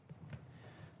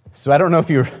So I don't know if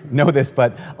you know this,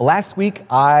 but last week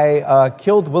I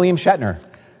killed William Shatner.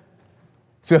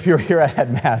 So if you're here at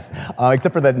Mass,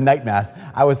 except for the night Mass,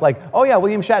 I was like, oh yeah,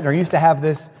 William Shatner used to have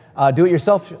this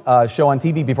do-it-yourself show on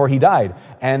TV before he died.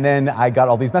 And then I got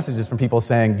all these messages from people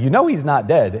saying, you know he's not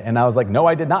dead. And I was like, no,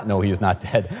 I did not know he was not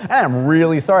dead. And I'm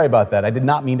really sorry about that. I did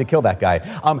not mean to kill that guy.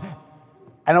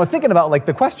 And I was thinking about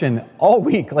the question all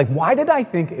week, why did I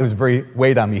think, it was very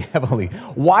weighed on me heavily,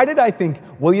 why did I think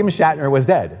William Shatner was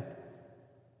dead?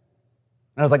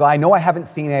 And I was like, well, I know I haven't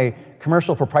seen a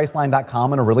commercial for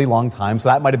Priceline.com in a really long time, so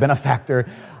that might have been a factor.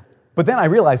 But then I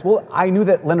realized, well, I knew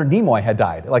that Leonard Nimoy had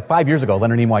died. 5 years ago,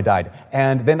 Leonard Nimoy died.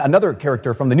 And then another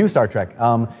character from the new Star Trek.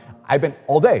 I've been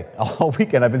all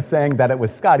weekend, I've been saying that it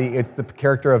was Scotty. It's the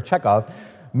character of Chekhov.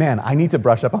 Man, I need to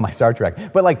brush up on my Star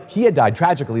Trek. But he had died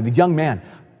tragically, the young man.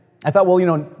 I thought, well,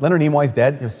 Leonard Nimoy's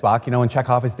dead, there's Spock, and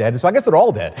Chekhov is dead. So I guess they're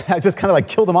all dead. I just kind of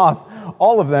killed them off,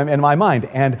 all of them in my mind.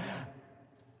 And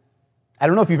I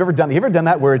don't know if you've ever done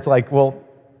that where it's well,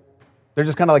 they're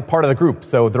just kind of part of the group,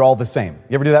 so they're all the same.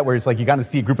 You ever do that where it's you kind of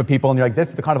see a group of people and you're this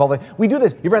is the kind of all the, we do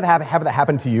this. You ever have that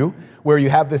happen to you where you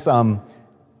have this,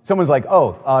 someone's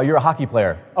you're a hockey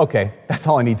player. Okay, that's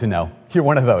all I need to know. You're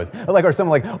one of those. Or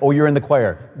someone oh, you're in the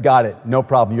choir. Got it, no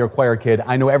problem. You're a choir kid.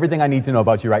 I know everything I need to know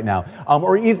about you right now.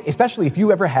 Or especially if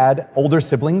you ever had older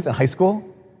siblings in high school,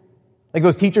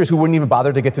 those teachers who wouldn't even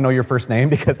bother to get to know your first name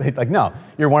because they'd no,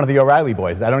 you're one of the O'Reilly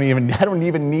boys. I don't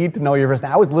even need to know your first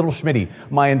name. I was Little Schmitty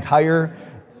my entire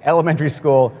elementary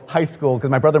school, high school, because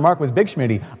my brother Mark was Big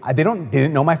Schmitty. They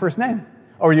didn't know my first name.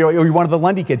 Or you're one of the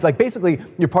Lundy kids. Basically,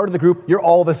 you're part of the group. You're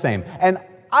all the same. And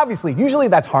obviously, usually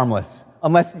that's harmless,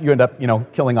 unless you end up,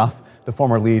 killing off the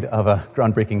former lead of a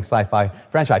groundbreaking sci-fi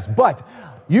franchise. But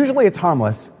usually it's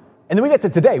harmless. And then we get to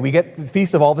today. We get the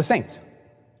Feast of All the Saints.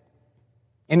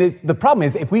 And the problem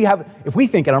is, if we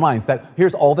think in our minds that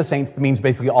here's all the saints, that means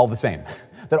basically all the same.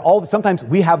 Sometimes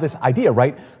we have this idea,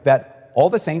 right, that all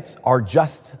the saints are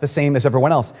just the same as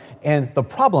everyone else. And the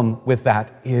problem with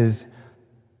that is,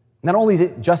 not only is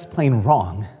it just plain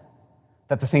wrong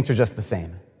that the saints are just the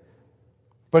same,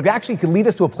 but it actually could lead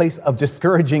us to a place of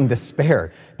discouraging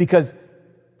despair, because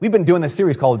we've been doing this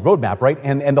series called Roadmap, right?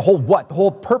 And the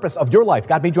whole purpose of your life,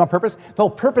 God made you on purpose. The whole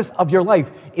purpose of your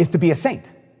life is to be a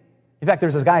saint. In fact,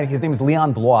 there's this guy, his name is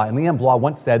Leon Blois, and Leon Blois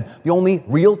once said, the only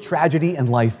real tragedy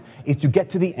in life is to get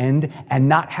to the end and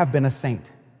not have been a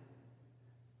saint.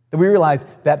 That we realize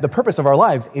that the purpose of our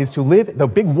lives is to live, the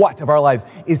big what of our lives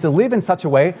is to live in such a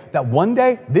way that one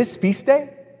day, this feast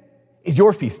day, is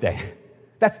your feast day.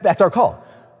 That's our call.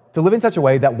 To live in such a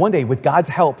way that one day, with God's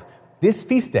help, this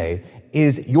feast day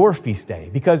is your feast day.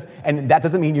 And that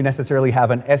doesn't mean you necessarily have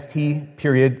an ST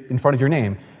period in front of your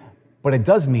name, but it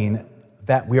does mean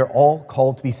that we are all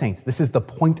called to be saints. This is the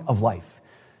point of life.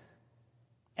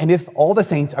 And if all the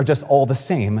saints are just all the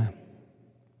same,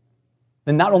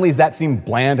 then not only does that seem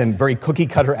bland and very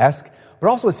cookie-cutter-esque, but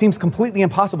also it seems completely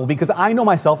impossible, because I know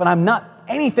myself and I'm not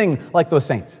anything like those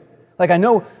saints. I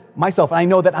know myself and I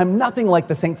know that I'm nothing like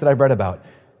the saints that I've read about.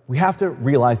 We have to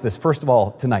realize this, first of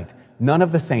all, tonight. None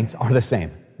of the saints are the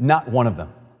same. Not one of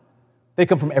them. They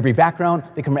come from every background,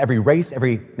 they come from every race,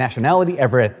 every nationality,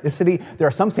 every ethnicity. There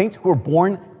are some saints who are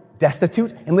born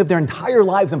destitute and live their entire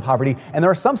lives in poverty, and there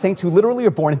are some saints who literally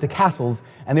are born into castles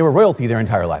and they were royalty their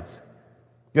entire lives.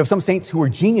 You have some saints who are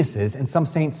geniuses and some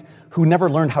saints who never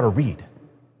learned how to read.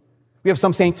 We have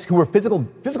some saints who were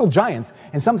physical giants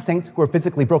and some saints who are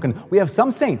physically broken. We have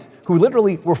some saints who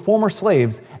literally were former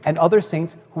slaves and other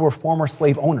saints who were former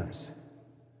slave owners.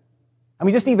 I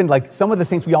mean, just even some of the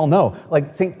saints we all know,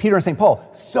 like St. Peter and St. Paul,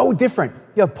 so different.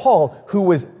 You have Paul, who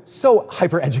was so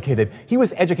hyper-educated. He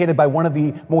was educated by one of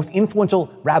the most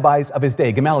influential rabbis of his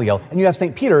day, Gamaliel. And you have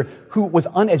St. Peter, who was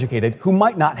uneducated, who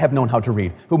might not have known how to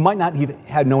read, who might not even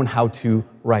have known how to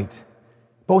write.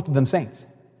 Both of them saints.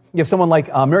 You have someone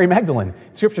like Mary Magdalene.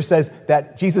 Scripture says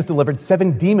that Jesus delivered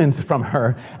 7 demons from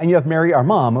her. And you have Mary, our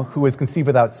mom, who was conceived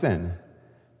without sin.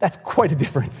 That's quite a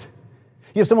difference.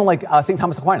 You have someone like St.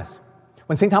 Thomas Aquinas.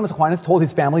 When St. Thomas Aquinas told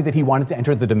his family that he wanted to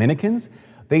enter the Dominicans,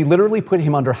 they literally put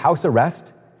him under house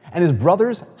arrest, and his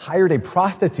brothers hired a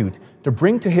prostitute to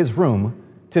bring to his room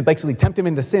to basically tempt him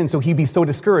into sin so he'd be so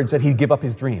discouraged that he'd give up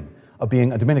his dream of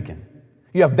being a Dominican.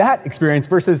 You have that experience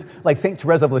versus St.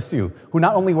 Therese of Lisieux, who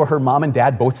not only were her mom and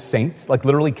dad both saints,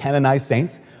 literally canonized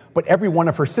saints, but every one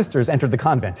of her sisters entered the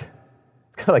convent.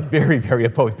 It's kind of very, very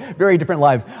opposed, very different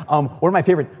lives. One of my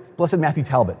favorites, Blessed Matthew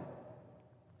Talbot,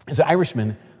 is an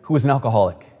Irishman who was an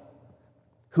alcoholic,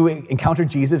 who encountered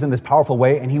Jesus in this powerful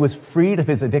way, and he was freed of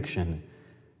his addiction.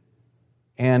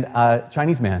 And a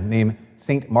Chinese man named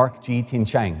St. Mark Ji Tin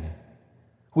Chang,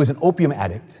 who was an opium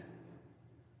addict,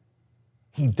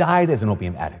 He died as an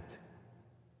opium addict.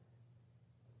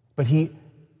 But he,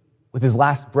 with his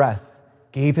last breath,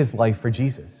 gave his life for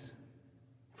Jesus,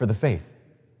 for the faith.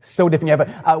 So different. You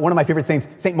have one of my favorite saints,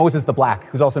 St. Moses the Black,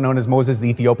 who's also known as Moses the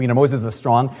Ethiopian or Moses the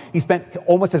Strong. He spent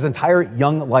almost his entire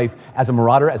young life as a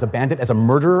marauder, as a bandit, as a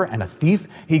murderer, and a thief.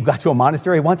 He got to a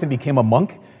monastery once and became a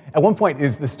monk. At one point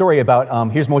is the story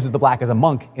about, here's Moses the Black as a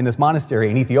monk in this monastery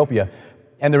in Ethiopia.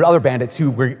 And there were other bandits who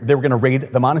were going to raid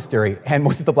the monastery. And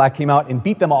Moses the Black came out and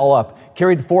beat them all up,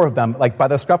 carried 4 of them, like by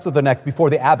the scruffs of their neck before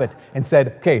the abbot, and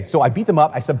said, okay, so I beat them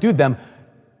up, I subdued them.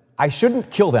 I shouldn't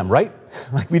kill them, right?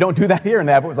 Like, we don't do that here. And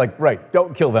the abbot was like, right,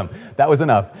 don't kill them. That was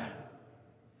enough.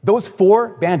 Those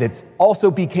 4 bandits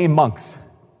also became monks.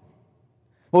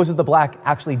 Moses the Black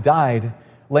actually died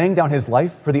laying down his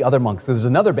life for the other monks. So there's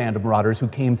another band of marauders who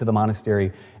came to the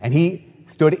monastery, and he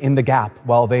stood in the gap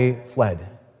while they fled.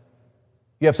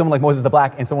 You have someone like Moses the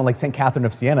Black and someone like St. Catherine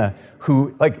of Siena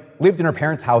who lived in her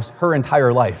parents' house her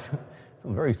entire life. So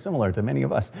very similar to many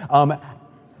of us. But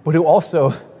who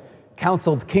also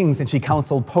counseled kings and she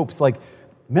counseled popes.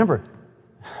 Remember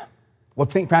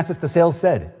what St. Francis de Sales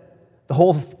said. The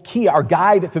whole key, our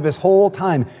guide through this whole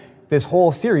time, this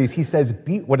whole series, he says,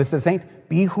 what does the saint?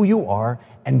 Be who you are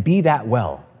and be that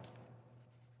well.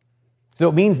 So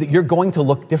it means that you're going to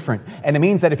look different. And it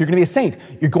means that if you're going to be a saint,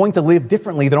 you're going to live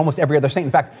differently than almost every other saint.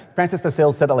 In fact, Francis de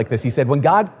Sales said it like this. He said, when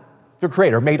God, the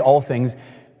creator, made all things,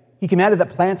 he commanded that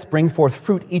plants bring forth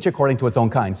fruit, each according to its own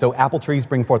kind. So apple trees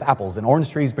bring forth apples, and orange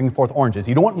trees bring forth oranges.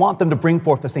 You don't want them to bring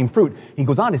forth the same fruit. He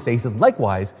goes on to say, he says,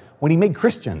 likewise, when he made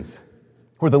Christians,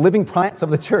 who are the living plants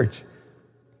of the church,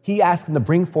 he asked them to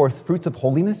bring forth fruits of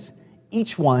holiness,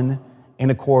 each one in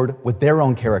accord with their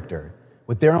own character,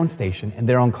 with their own station, and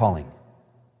their own calling.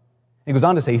 He goes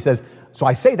on to say, he says, so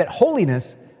I say that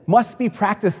holiness must be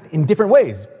practiced in different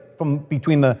ways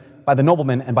by the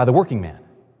nobleman and by the working man,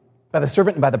 by the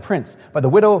servant and by the prince, by the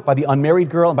widow, by the unmarried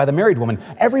girl, and by the married woman.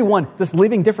 Everyone just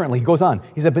living differently. He goes on.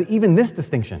 He said, but even this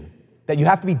distinction, that you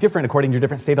have to be different according to your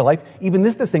different state of life, even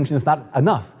this distinction is not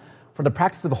enough. For the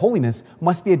practice of holiness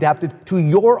must be adapted to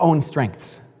your own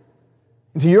strengths,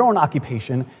 and to your own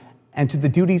occupation, and to the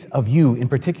duties of you in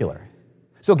particular.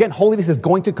 So again, holiness is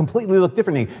going to completely look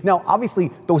differently. Now, obviously,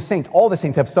 those saints, all the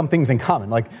saints have some things in common.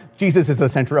 Like Jesus is the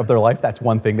center of their life. That's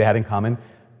one thing they had in common.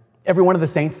 Every one of the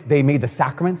saints, they made the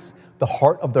sacraments the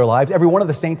heart of their lives. Every one of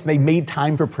the saints, they made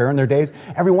time for prayer in their days.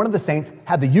 Every one of the saints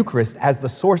had the Eucharist as the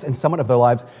source and summit of their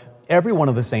lives. Every one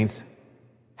of the saints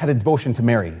had a devotion to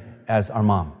Mary as our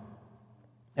mom.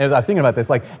 And as I was thinking about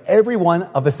this, every one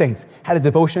of the saints had a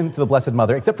devotion to the Blessed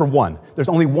Mother, except for one. There's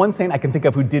only one saint I can think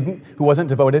of who wasn't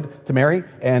devoted to Mary,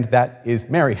 and that is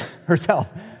Mary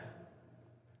herself.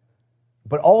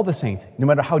 But all the saints, no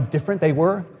matter how different they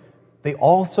were, they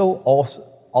also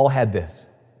all had this.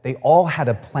 They all had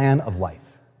a plan of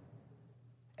life.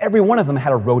 Every one of them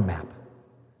had a roadmap.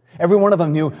 Every one of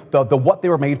them knew the what they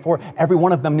were made for. Every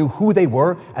one of them knew who they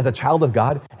were as a child of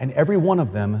God, and every one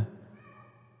of them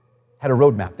had a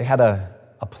roadmap. They had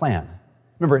a plan.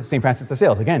 Remember St. Francis de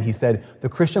Sales, again, he said, the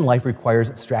Christian life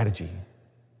requires strategy.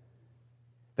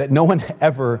 That no one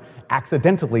ever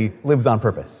accidentally lives on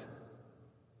purpose.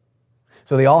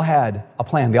 So they all had a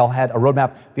plan. They all had a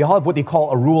roadmap. They all have what they call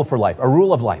a rule for life, a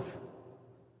rule of life.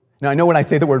 Now, I know when I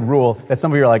say the word rule, that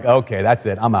some of you are like, okay, that's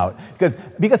it, I'm out.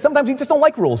 Because sometimes you just don't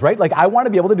like rules, right? I want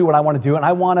to be able to do what I want to do, and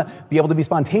I want to be able to be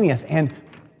spontaneous. And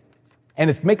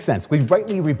it makes sense. We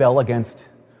rightly rebel against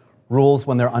rules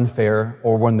when they're unfair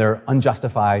or when they're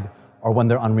unjustified or when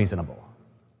they're unreasonable.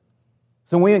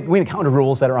 So when we encounter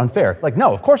rules that are unfair,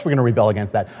 no, of course we're going to rebel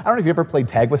against that. I don't know if you ever played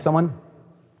tag with someone.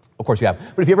 Of course you have.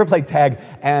 But if you ever played tag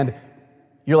and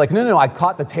you're like, no, I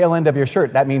caught the tail end of your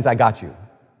shirt, that means I got you.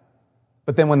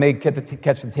 But then when they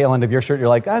catch the tail end of your shirt, you're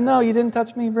like, oh, no, you didn't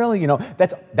touch me, really?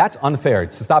 That's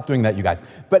unfair. So stop doing that, you guys.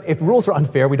 But if rules are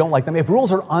unfair, we don't like them. If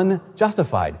rules are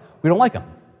unjustified, we don't like them.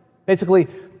 Basically,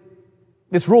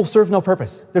 this rule serves no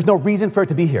purpose. There's no reason for it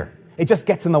to be here. It just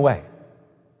gets in the way.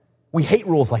 We hate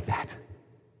rules like that.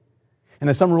 And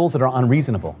there's some rules that are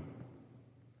unreasonable.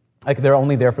 They're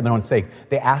only there for their own sake.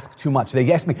 They ask too much.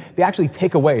 They actually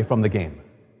take away from the game.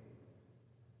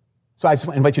 So I just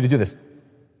invite you to do this.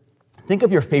 Think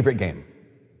of your favorite game.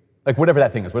 Whatever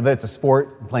that thing is, whether it's a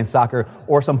sport, playing soccer,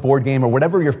 or some board game, or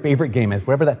whatever your favorite game is,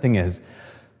 whatever that thing is,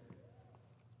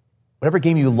 whatever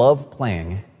game you love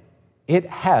playing, it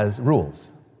has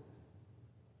rules.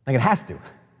 It has to.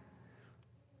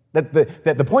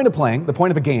 The point of playing, the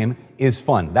point of a game is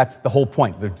fun. That's the whole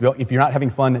point. If you're not having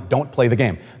fun, don't play the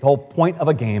game. The whole point of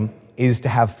a game is to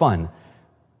have fun.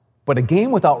 But a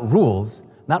game without rules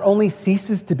not only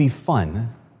ceases to be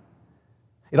fun,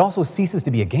 it also ceases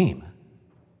to be a game.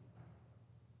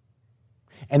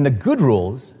 And the good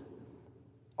rules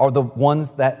are the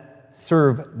ones that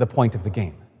serve the point of the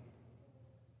game.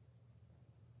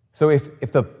 So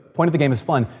if the point of the game is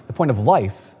fun, the point of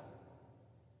life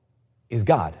is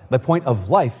God. The point of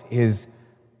life is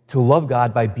to love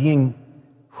God by being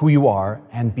who you are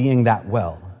and being that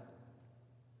well.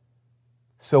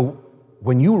 So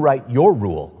when you write your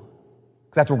rule,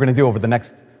 because that's what we're going to do over the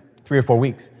next 3 or 4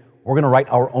 weeks, we're going to write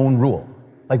our own rule.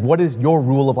 Like, what is your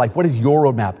rule of life? What is your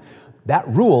roadmap? That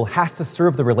rule has to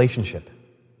serve the relationship.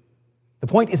 The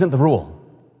point isn't the rule.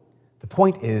 The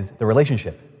point is the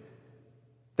relationship.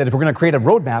 That if we're going to create a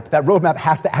roadmap, that roadmap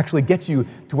has to actually get you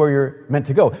to where you're meant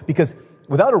to go. Because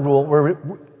without a rule,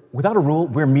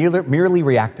 we're merely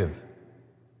reactive.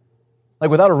 Like,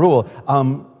 without a rule,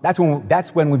 that's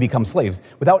when we become slaves.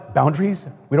 Without boundaries,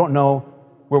 we don't know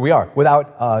where we are.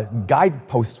 Without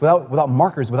guideposts, without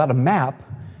markers, without a map,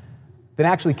 then I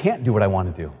actually can't do what I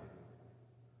want to do.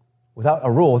 Without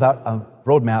a rule, without a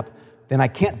roadmap, then I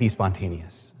can't be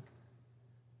spontaneous.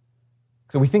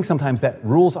 So we think sometimes that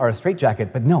rules are a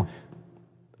straitjacket, but no.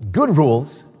 Good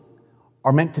rules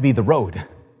are meant to be the road.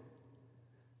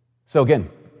 So again,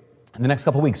 in the next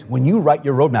couple of weeks, when you write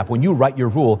your roadmap, when you write your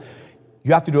rule,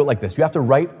 you have to do it like this. You have to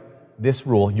write this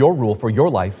rule, your rule for your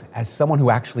life, as someone who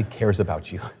actually cares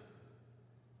about you.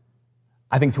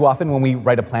 I think too often when we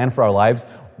write a plan for our lives,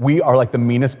 we are like the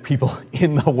meanest people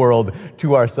in the world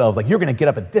to ourselves. Like, you're going to get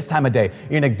up at this time of day.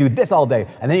 You're going to do this all day.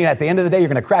 And then at the end of the day, you're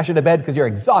going to crash into bed because you're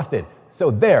exhausted.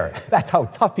 So there, that's how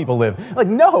tough people live. Like,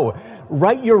 no,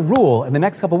 write your rule in the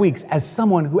next couple of weeks as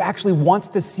someone who actually wants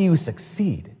to see you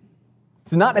succeed.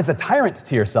 So not as a tyrant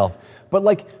to yourself, but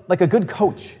like a good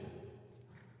coach.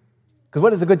 Because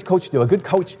what does a good coach do? A good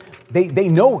coach, they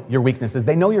know your weaknesses.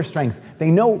 They know your strengths. They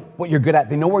know what you're good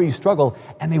at. They know where you struggle.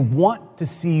 And they want to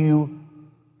see you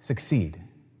succeed.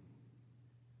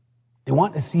 They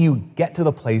want to see you get to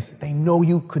the place they know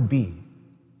you could be.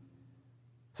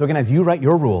 So again, as you write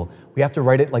your rule, we have to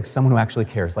write it like someone who actually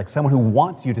cares, like someone who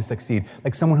wants you to succeed,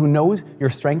 like someone who knows your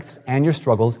strengths and your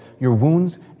struggles, your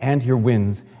wounds and your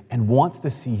wins, and wants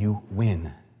to see you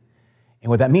win. And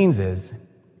what that means is,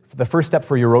 the first step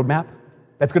for your roadmap,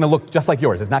 that's going to look just like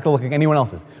yours. It's not going to look like anyone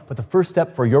else's. But the first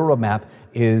step for your roadmap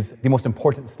is the most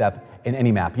important step in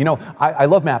any map. You know, I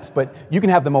love maps, but you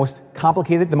can have the most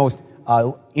complicated, the most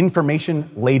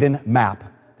information-laden map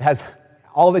that has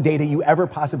all the data you ever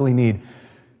possibly need,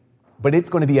 but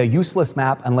it's going to be a useless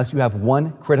map unless you have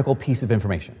one critical piece of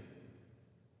information.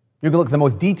 You can look at the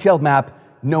most detailed map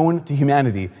known to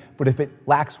humanity, but if it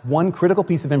lacks one critical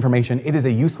piece of information, it is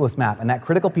a useless map. And that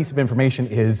critical piece of information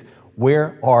is,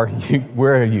 where are you?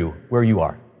 Where you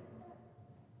are.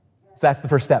 So that's the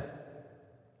first step.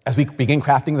 As we begin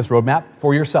crafting this roadmap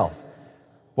for yourself,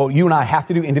 what you and I have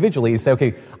to do individually is say,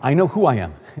 okay, I know who I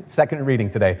am. Second reading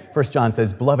today, 1 John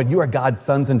says, beloved, you are God's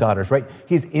sons and daughters, right?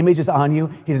 His image is on you.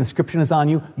 His inscription is on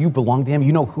you. You belong to him.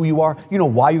 You know who you are. You know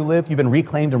why you live. You've been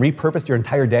reclaimed and repurposed your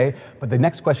entire day. But the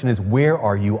next question is, where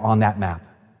are you on that map?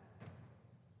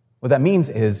 What that means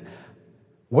is,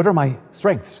 what are my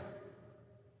strengths?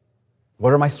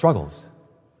 What are my struggles?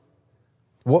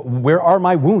 Where are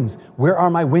my wounds? Where are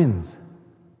my wins?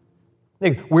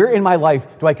 Like, where in my life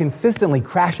do I consistently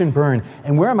crash and burn?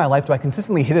 And where in my life do I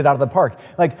consistently hit it out of the park?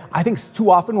 Like, I think too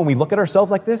often when we look at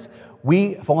ourselves like this,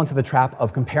 we fall into the trap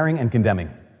of comparing and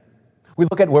condemning. We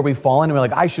look at where we've fallen and we're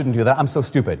like, I shouldn't do that. I'm so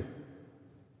stupid.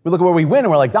 We look at where we win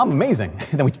and we're like, I'm amazing.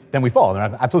 And then we fall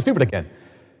and I'm so stupid again.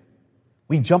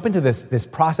 We jump into this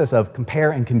process of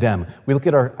compare and condemn. We look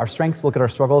at our strengths, look at our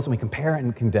struggles, and we compare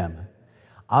and condemn.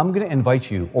 I'm going to invite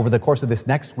you over the course of this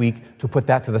next week to put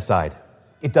that to the side.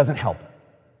 It doesn't help.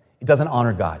 It doesn't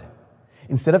honor God.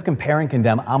 Instead of compare and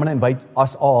condemn, I'm going to invite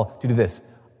us all to do this.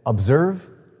 Observe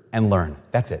and learn.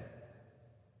 That's it.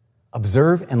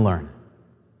 Observe and learn.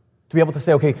 To be able to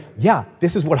say, okay, yeah,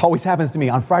 this is what always happens to me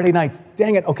on Friday nights.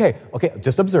 Dang it, okay,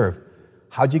 just observe.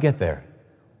 How'd you get there?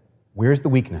 Where's the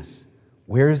weakness?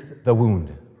 Where's the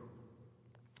wound?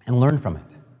 And learn from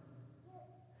it.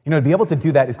 You know, to be able to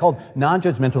do that is called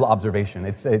non-judgmental observation.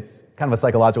 It's kind of a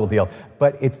psychological deal,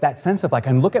 but it's that sense of, like, I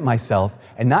can look at myself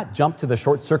and not jump to the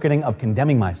short-circuiting of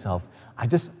condemning myself. I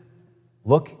just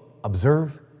look,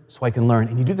 observe, so I can learn.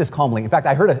 And you do this calmly. In fact,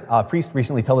 I heard a priest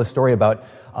recently tell this story about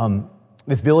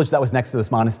this village that was next to this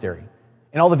monastery.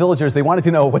 And all the villagers, they wanted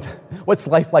to know what's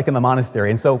life like in the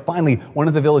monastery. And so finally, one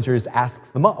of the villagers asks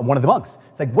one of the monks,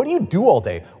 it's like, what do you do all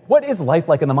day? What is life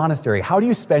like in the monastery? How do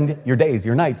you spend your days,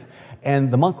 your nights?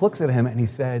 And the monk looks at him and he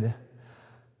said,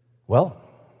 well,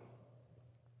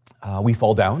 we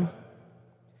fall down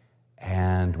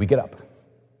and we get up.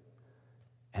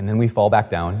 And then we fall back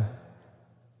down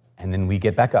and then we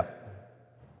get back up.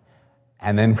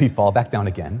 and then we fall back down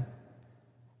again,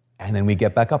 and then we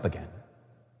get back up again.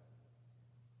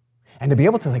 And to be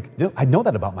able to I know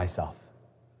that about myself.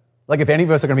 Like if any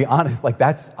of us are gonna be honest,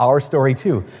 that's our story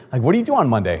too. Like, what do you do on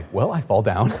Monday? Well, I fall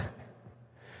down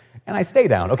and I stay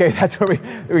down. Okay, that's where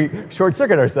we short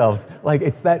circuit ourselves.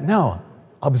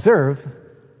 Observe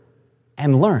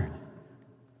and learn.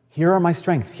 Here are my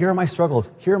strengths, here are my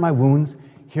struggles, here are my wounds,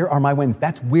 here are my wins.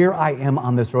 That's where I am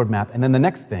on this roadmap. And then the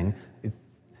next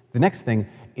thing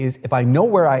is if I know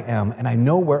where I am and I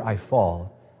know where I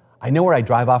fall, I know where I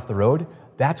drive off the road,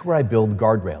 that's where I build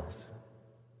guardrails.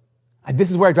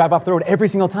 This is where I drive off the road every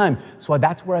single time. So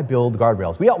that's where I build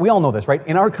guardrails. We all know this, right?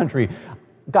 In our country,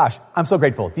 gosh, I'm so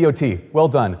grateful. DOT, well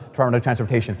done, Department of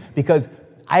Transportation, because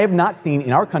I have not seen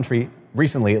in our country,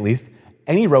 recently at least,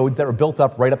 any roads that were built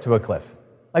up right up to a cliff.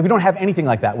 We don't have anything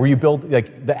like that where you build,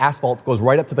 the asphalt goes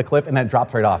right up to the cliff and then it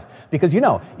drops right off. Because you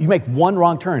make one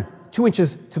wrong turn, 2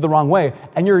 inches to the wrong way,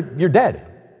 and you're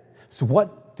dead. So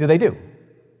what do?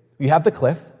 You have the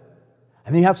cliff,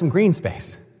 and then you have some green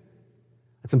space,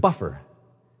 and some buffer.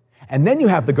 And then you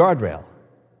have the guardrail.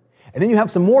 And then you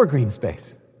have some more green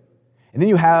space. And then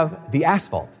you have the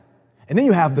asphalt. And then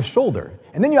you have the shoulder.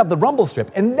 And then you have the rumble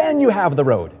strip. And then you have the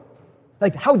road.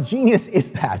 How genius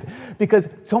is that? Because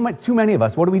too many of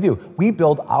us, what do? We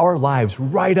build our lives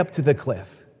right up to the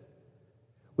cliff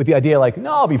with the idea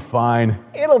no, I'll be fine.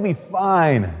 It'll be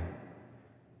fine.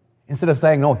 Instead of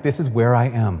saying, no, this is where I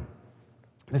am.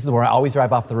 This is where I always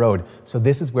drive off the road. So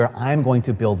this is where I'm going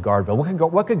to build guardrails.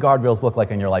 What could guardrails look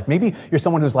like in your life? Maybe you're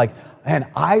someone who's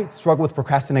man, I struggle with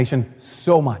procrastination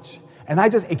so much. And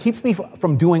it keeps me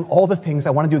from doing all the things I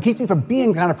want to do. It keeps me from being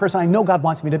the kind of person I know God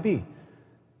wants me to be.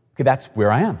 Okay, that's where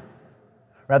I am.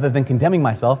 Rather than condemning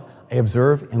myself, I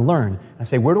observe and learn. And I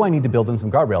say, where do I need to build in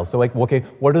some guardrails? So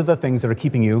what are the things that are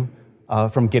keeping you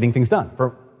from getting things done?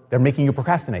 They're making you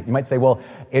procrastinate. You might say, well,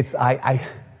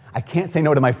 I can't say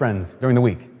no to my friends during the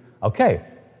week. Okay,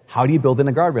 how do you build in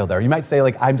a guardrail there? You might say,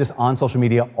 I'm just on social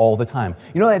media all the time.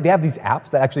 They have these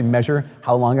apps that actually measure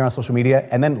how long you're on social media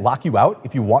and then lock you out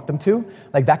if you want them to.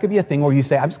 That could be a thing where you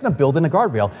say, I'm just gonna build in a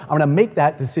guardrail. I'm gonna make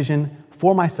that decision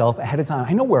for myself ahead of time.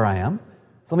 I know where I am,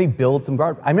 so let me build some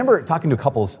guardrails. I remember talking to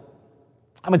couples,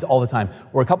 happens all the time,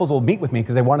 where couples will meet with me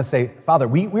because they want to say, Father,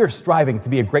 we are striving to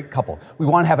be a great couple. We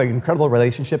want to have an incredible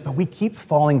relationship, but we keep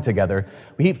falling together.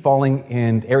 We keep falling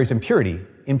in areas of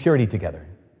impurity together.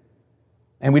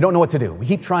 And we don't know what to do. We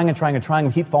keep trying and trying and trying.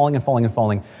 We keep falling and falling and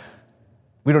falling.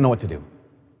 We don't know what to do.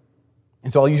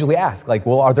 And so I'll usually ask,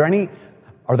 well, are there any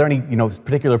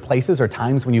particular places or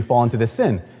times when you fall into this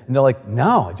sin? And they're like,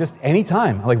 no, just any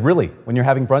time. I'm like, really? When you're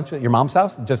having brunch at your mom's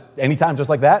house? Just any time, just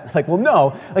like that? Well,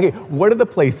 no. Okay, what are the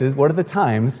places? What are the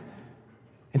times?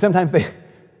 And sometimes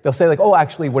they'll say oh,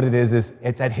 actually what it is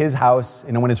it's at his house,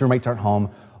 when his roommates aren't home,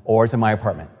 or it's in my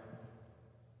apartment.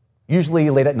 Usually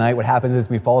late at night, what happens is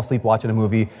we fall asleep watching a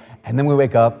movie, and then we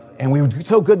wake up, and we were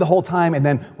so good the whole time, and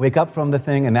then wake up from the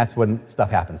thing, and that's when stuff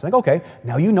happens. Okay,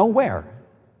 now you know where.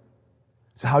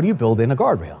 So how do you build in a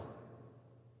guardrail?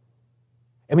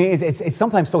 It's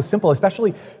sometimes so simple,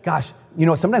 especially,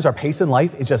 sometimes our pace in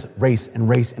life is just race and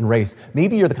race and race.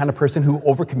 Maybe you're the kind of person who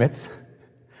overcommits.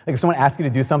 If someone asks you to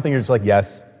do something, you're just like,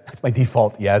 yes, that's my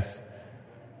default, yes.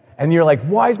 And you're like,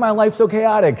 why is my life so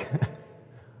chaotic?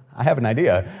 I have an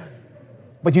idea.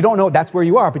 But you don't know, that's where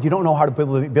you are, but you don't know how to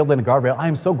build in a guardrail. I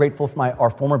am so grateful for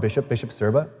our former bishop, Bishop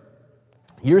Serba.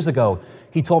 Years ago,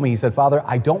 he told me, he said, Father,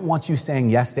 I don't want you saying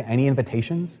yes to any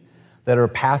invitations that are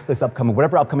past this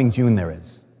whatever upcoming June there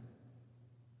is.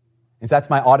 And so that's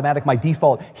my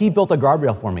default. He built a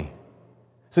guardrail for me.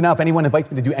 So now if anyone invites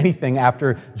me to do anything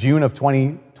after June of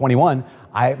 2021,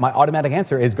 my automatic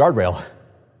answer is guardrail.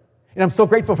 And I'm so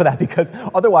grateful for that because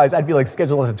otherwise I'd be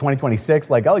scheduled to 2026,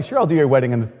 sure, I'll do your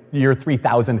wedding in the year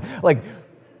 3000.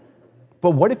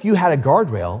 But what if you had a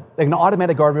guardrail, an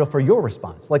automatic guardrail for your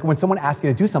response? When someone asks you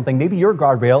to do something, maybe your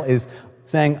guardrail is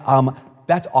saying,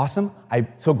 that's awesome. I'm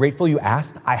so grateful you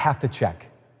asked. I have to check.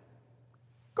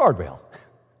 Guardrail.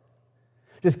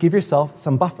 Just give yourself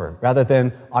some buffer rather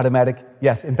than automatic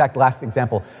yes. In fact, last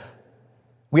example,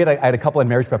 I had a couple in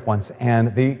marriage prep once,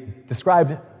 and they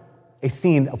described a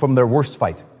scene from their worst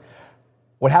fight.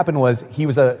 What happened was he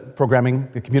was programming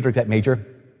the computer tech major,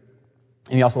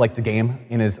 and he also liked to game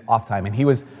in his off time. And he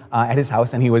was at his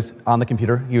house, and he was on the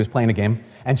computer. He was playing a game,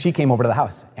 and she came over to the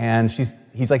house. And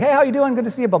he's like, hey, how you doing? Good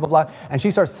to see you, blah, blah, blah. And she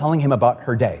starts telling him about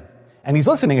her day. And he's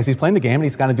listening as he's playing the game, and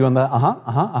he's kind of doing the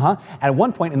And at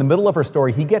one point, in the middle of her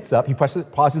story, he gets up, he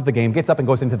pauses the game, gets up and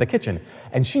goes into the kitchen.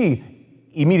 And she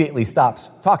immediately stops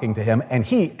talking to him, and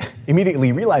he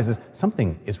immediately realizes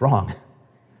something is wrong.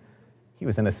 He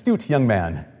was an astute young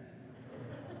man.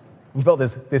 He felt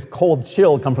this cold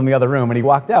chill come from the other room, and he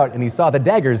walked out, and he saw the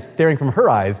daggers staring from her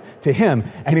eyes to him,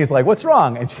 and he's like, "What's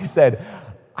wrong?" And she said,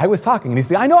 "I was talking." And he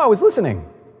said, "I know, I was listening."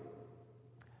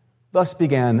 Thus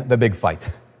began the big fight.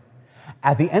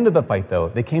 At the end of the fight, though,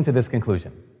 they came to this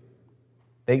conclusion.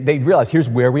 They realized, here's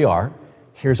where we are,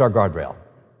 here's our guardrail.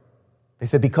 They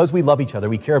said, because we love each other,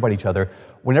 we care about each other,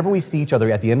 whenever we see each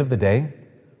other at the end of the day,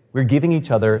 we're giving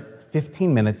each other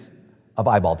 15 minutes of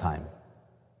eyeball time.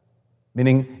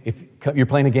 Meaning, if you're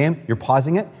playing a game, you're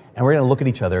pausing it, and we're going to look at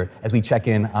each other as we check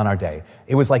in on our day.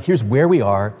 It was like, here's where we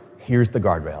are, here's the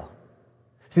guardrail.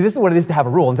 See, this is what it is to have a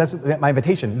rule, and that's my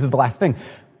invitation. This is the last thing.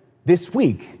 This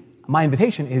week, my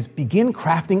invitation is begin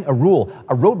crafting a rule,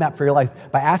 a roadmap for your life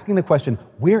by asking the question,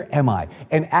 where am I?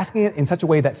 And asking it in such a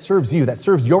way that serves you, that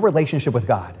serves your relationship with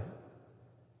God.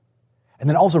 And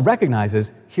then also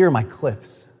recognizes, here are my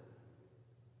cliffs.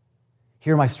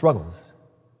 Here are my struggles.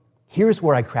 Here's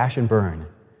where I crash and burn.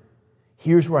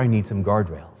 Here's where I need some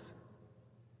guardrails.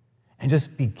 And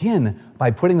just begin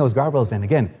by putting those guardrails in.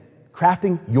 Again,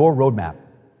 crafting your roadmap,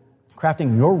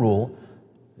 crafting your rule.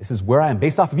 This is where I am,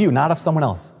 based off of you, not of someone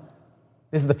else.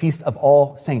 This is the feast of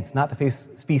all saints, not the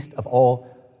feast of all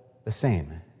the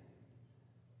same.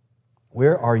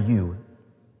 Where are you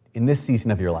in this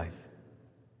season of your life?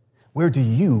 Where do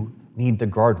you need the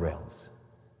guardrails?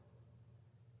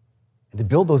 And to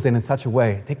build those in such a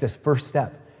way, take this first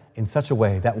step in such a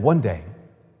way that one day,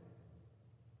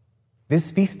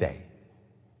 this feast day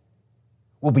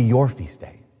will be your feast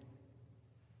day.